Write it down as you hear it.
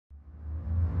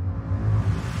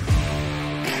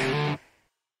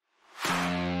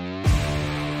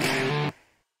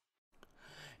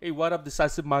Hey, what up,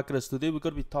 decisive marketers? Today we're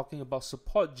going to be talking about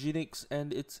SupportGenix,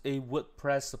 and it's a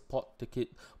WordPress support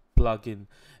ticket plugin.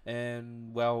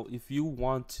 And well, if you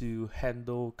want to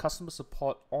handle customer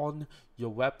support on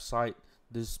your website,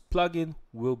 this plugin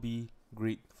will be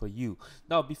great for you.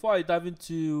 Now, before I dive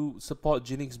into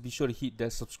SupportGenix, be sure to hit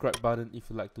that subscribe button if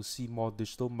you'd like to see more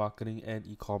digital marketing and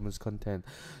e-commerce content.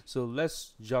 So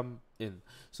let's jump in.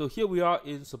 So here we are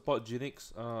in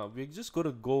SupportGenix. We're just going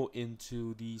to go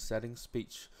into the settings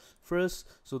page first.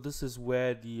 So this is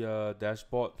where the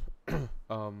dashboard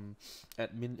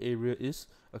admin area is.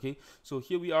 Okay, so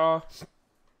here we are.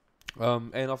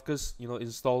 And of course,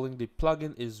 installing the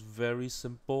plugin is very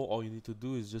simple. All you need to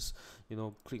do is just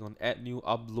click on add new,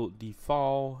 upload the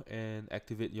file, and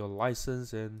activate your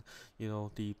license, and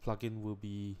the plugin will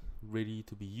be ready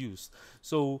to be used.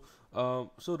 So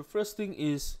so the first thing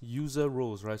is user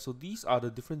roles, right? So these are the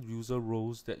different user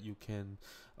roles that you can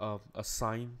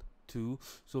assign to.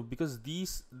 So because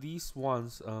these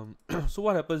ones so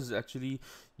what happens is actually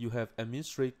you have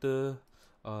administrator,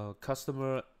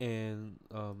 customer, and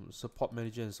support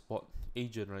manager and support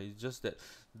agent, right? It's just that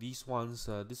these ones,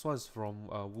 this one's from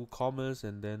WooCommerce,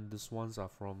 and then this ones are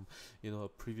from a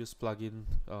previous plugin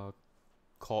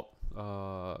called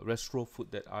Retro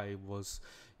Food that I was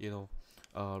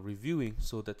reviewing.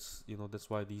 So that's that's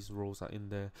why these roles are in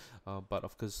there. But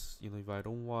of course, if I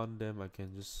don't want them, I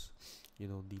can just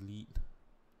delete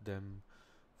them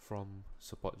from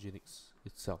SupportGenix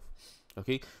itself.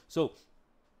 Okay, so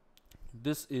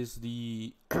this is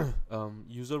the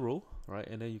user role, right?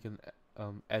 And then you can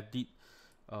edit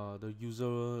the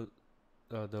user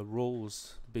the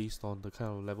roles based on the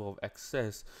kind of level of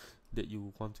access that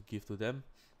you want to give to them.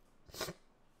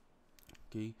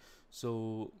 Okay,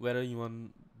 so whether you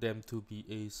want them to be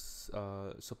a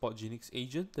SupportGenix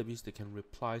agent, that means they can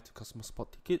reply to customer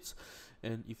support tickets,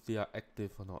 and if they are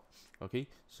active or not. Okay,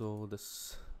 so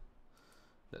that's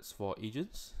for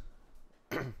agents.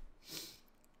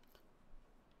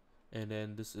 And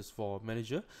then this is for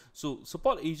manager. So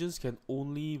support agents can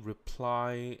only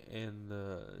reply and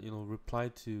reply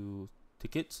to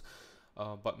tickets,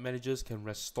 but managers can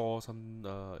restore some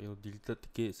deleted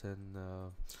tickets, and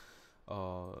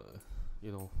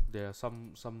there are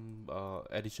some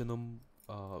additional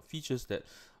features that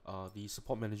the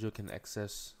support manager can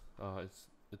access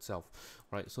itself,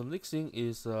 right? So the next thing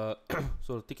is so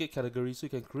the ticket categories. So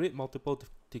you can create multiple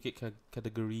ticket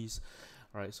categories,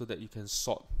 right, so that you can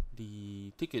sort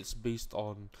the tickets based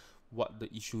on what the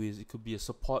issue is. It could be a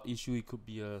support issue, it could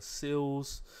be a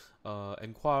sales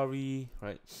inquiry,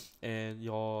 right? And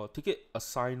your ticket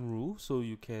assign rule, so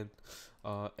you can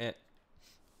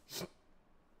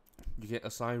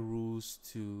assign rules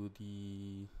to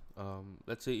the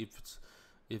let's say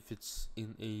if it's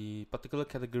in a particular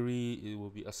category, it will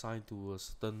be assigned to a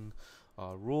certain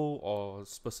role or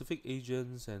specific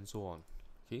agents, and so on.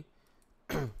 Okay.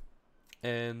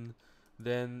 And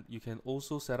then you can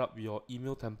also set up your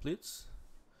email templates,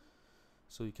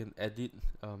 so you can edit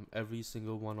every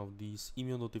single one of these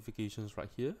email notifications right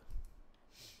here.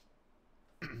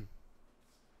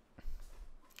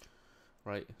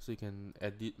 Right, so you can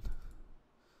edit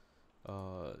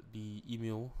the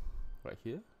email right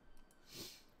here.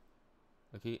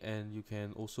 Okay, and you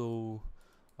can also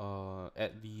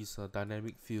add these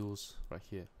dynamic fields right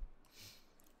here.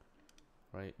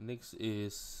 Right, next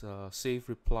is save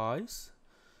replies,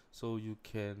 so you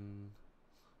can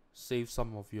save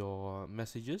some of your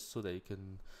messages so that you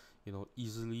can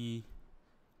easily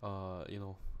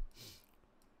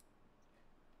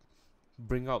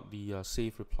bring out the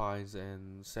save replies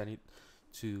and send it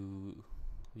to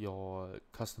your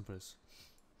customers.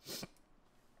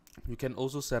 You can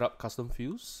also set up custom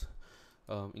fields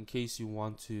in case you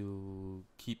want to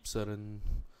keep certain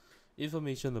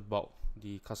information about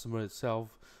the customer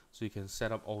itself. So you can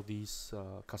set up all these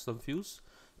custom fields.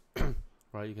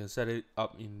 Right, you can set it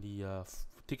up in the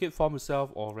ticket form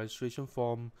itself or registration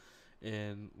form,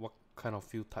 and what kind of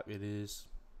field type it is.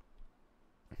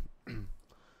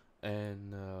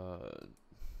 And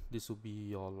this will be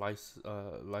your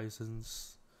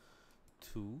license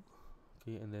 2.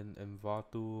 Okay, and then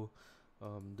Envato,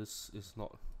 this is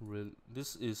not real.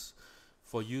 This is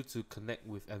for you to connect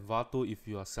with Envato. If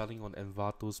you are selling on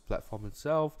Envato's platform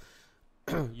itself,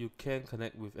 you can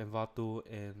connect with Envato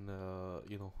and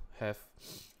have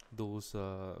those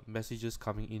messages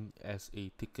coming in as a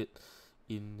ticket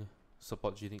in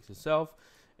SupportGenix itself.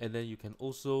 And then you can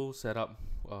also set up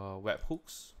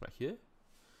webhooks right here,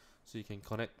 so you can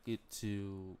connect it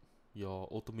to your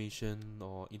automation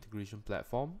or integration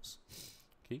platforms.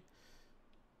 Okay,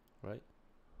 right.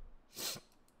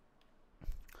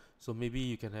 So maybe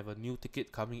you can have a new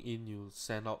ticket coming in, you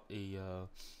send out a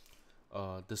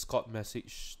Discord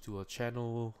message to a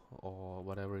channel or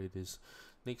whatever it is.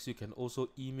 Next, you can also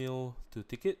email to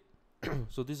ticket.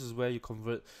 So this is where you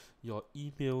convert your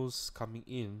emails coming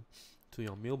in to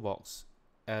your mailbox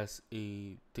as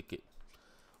a ticket,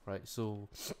 right? So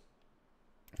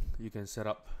you can set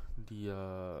up the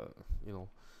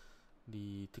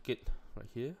the ticket right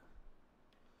here,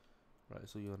 right?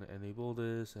 So you want to enable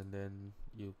this, and then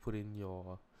you put in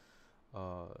your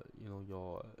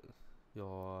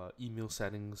your email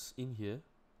settings in here.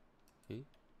 Okay.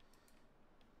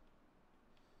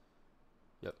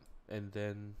 Yep. And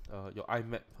then your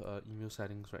IMAP email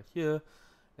settings right here,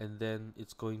 and then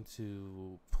it's going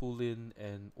to pull in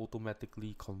and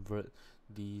automatically convert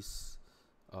these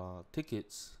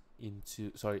tickets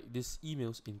into, sorry, these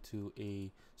emails into a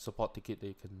support ticket that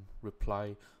you can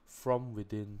reply from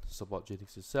within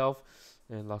SupportGenix itself.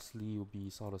 And lastly will be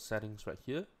some of the settings right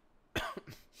here.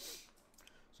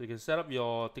 So you can set up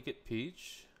your ticket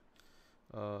page,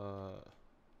 and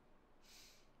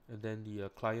then the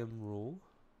client role.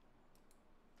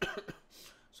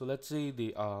 So let's say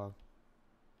they are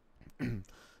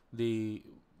they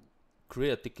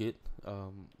create a ticket,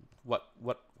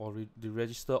 or they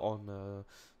register on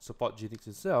SupportGenix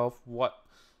itself. What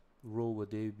role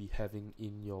would they be having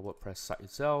in your WordPress site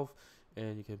itself?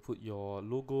 And you can put your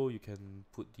logo. You can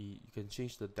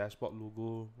change the dashboard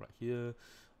logo right here.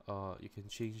 You can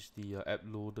change the app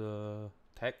loader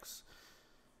text.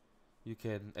 You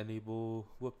can enable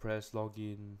WordPress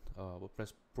login,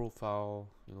 WordPress profile.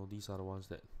 These are the ones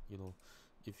that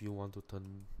if you want to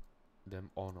turn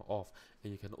them on or off.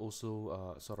 And you can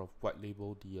also sort of white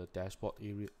label the dashboard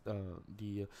area,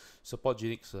 the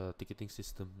SupportGenix ticketing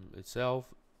system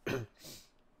itself. And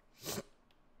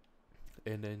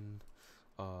then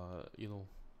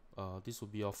this will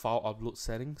be your file upload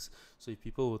settings. So if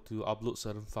people were to upload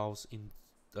certain files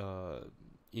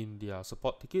in their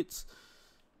support tickets,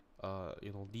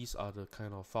 these are the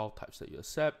kind of file types that you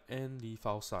accept, and the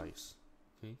file size.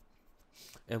 Okay.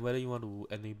 And whether you want to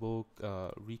enable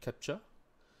reCAPTCHA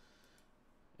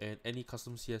and any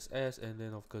custom CSS, and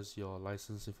then of course your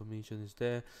license information is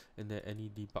there, and then any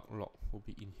debug log will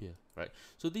be in here, right?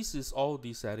 So this is all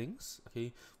the settings.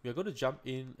 Okay, we are going to jump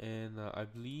in, and I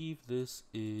believe this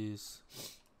is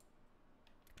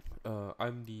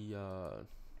I'm the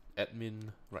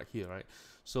admin right here, right?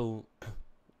 So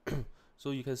so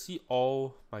you can see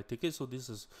all my tickets. So this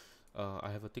is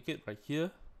I have a ticket right here.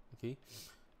 Okay,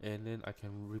 and then I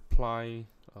can reply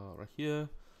right here.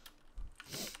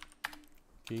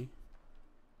 Okay,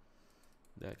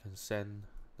 then I can send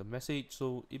the message,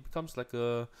 so it becomes like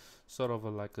a sort of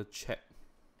like a chat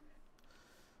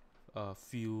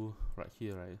field right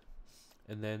here, right?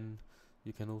 And then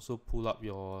you can also pull up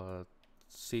your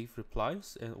saved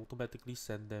replies and automatically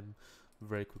send them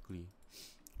very quickly.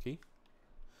 Okay,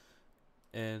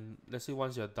 and let's say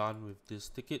once you're done with this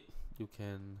ticket, you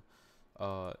can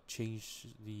change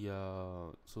the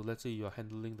so let's say you're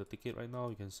handling the ticket right now.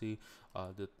 You can see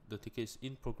the ticket is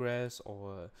in progress,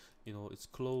 or it's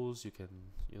closed. You can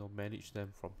manage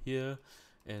them from here,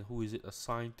 and who is it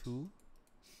assigned to,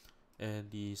 and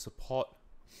the support,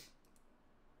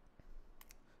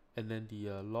 and then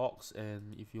the logs.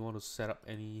 And if you want to set up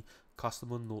any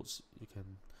customer notes, you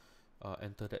can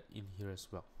enter that in here as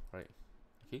well, right?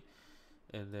 Okay,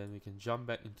 and then we can jump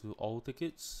back into all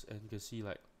tickets, and you can see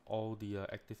like all the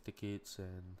active tickets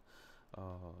and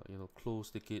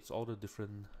closed tickets, all the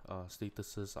different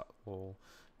statuses are all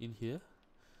in here.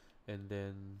 And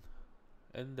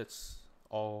that's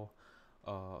all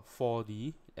for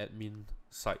the admin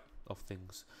side of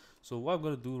things. So what I'm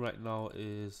going to do right now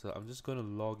is I'm just going to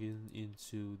log in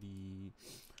into the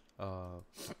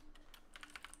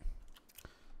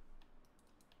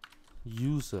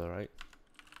user, right?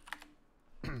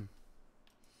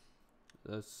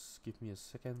 Let's give me a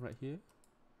second right here.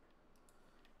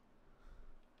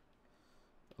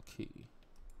 Okay,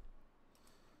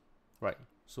 right,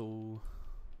 so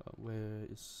where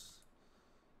is,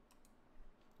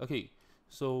 okay,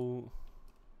 so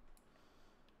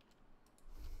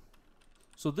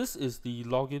this is the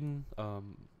login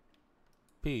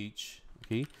page.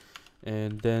 Okay,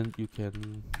 and then you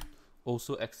can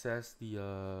also access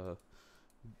the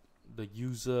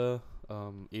user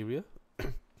area.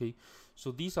 Okay,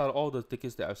 so these are all the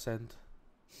tickets that I've sent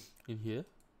in here.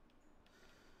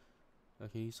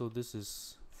 Okay, so this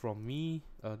is from me.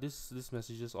 This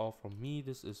message is all from me.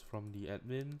 This is from the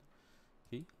admin.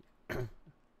 Okay,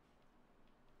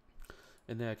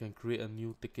 and then I can create a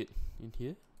new ticket in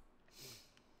here.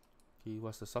 Okay,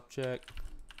 what's the subject?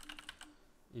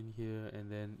 in here,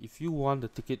 and then if you want the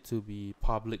ticket to be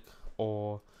public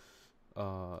or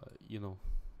you know,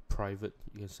 private,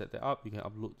 you can set that up. You can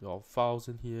upload your files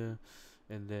in here,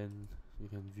 and then you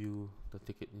can view the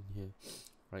ticket in here,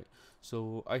 right?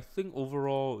 So I think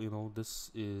overall, you know,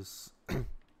 this is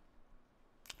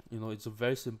you know, it's a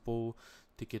very simple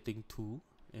ticketing tool,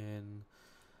 and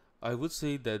I would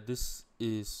say that this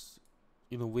is,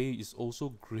 in a way, is also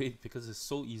great because it's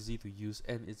so easy to use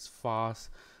and it's fast.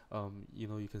 You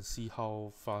know, you can see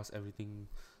how fast everything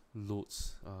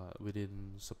loads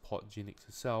within SupportGenix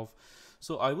itself.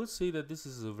 So I would say that this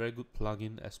is a very good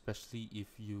plugin, especially if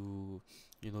you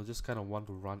know, just kind of want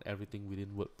to run everything within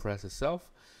WordPress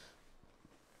itself,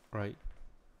 right?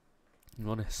 You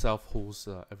want to self-host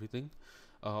everything.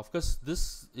 Of course,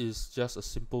 this is just a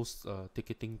simple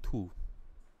ticketing tool.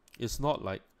 It's not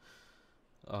like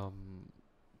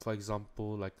for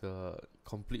example, like a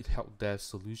complete help desk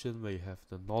solution where you have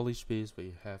the knowledge base, where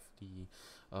you have the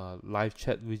live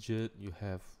chat widget, you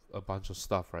have a bunch of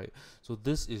stuff, right? So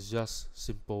this is just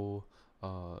simple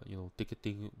you know,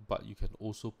 ticketing, but you can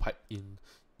also pipe in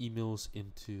emails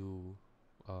into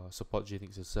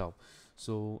SupportGenix itself.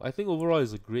 So I think overall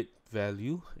is a great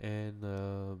value, and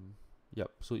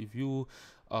yep. So if you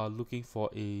are looking for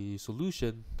a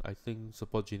solution, I think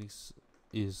SupportGenix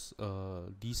is a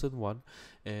decent one.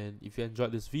 And if you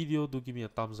enjoyed this video, do give me a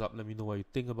thumbs up. Let me know what you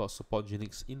think about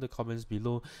SupportGenix in the comments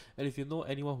below. And if you know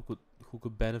anyone who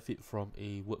could benefit from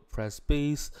a WordPress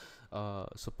based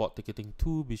support ticketing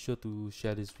tool, be sure to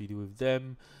share this video with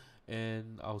them.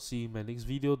 And I'll see you in my next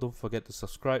video. Don't forget to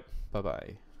subscribe. Bye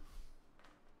bye.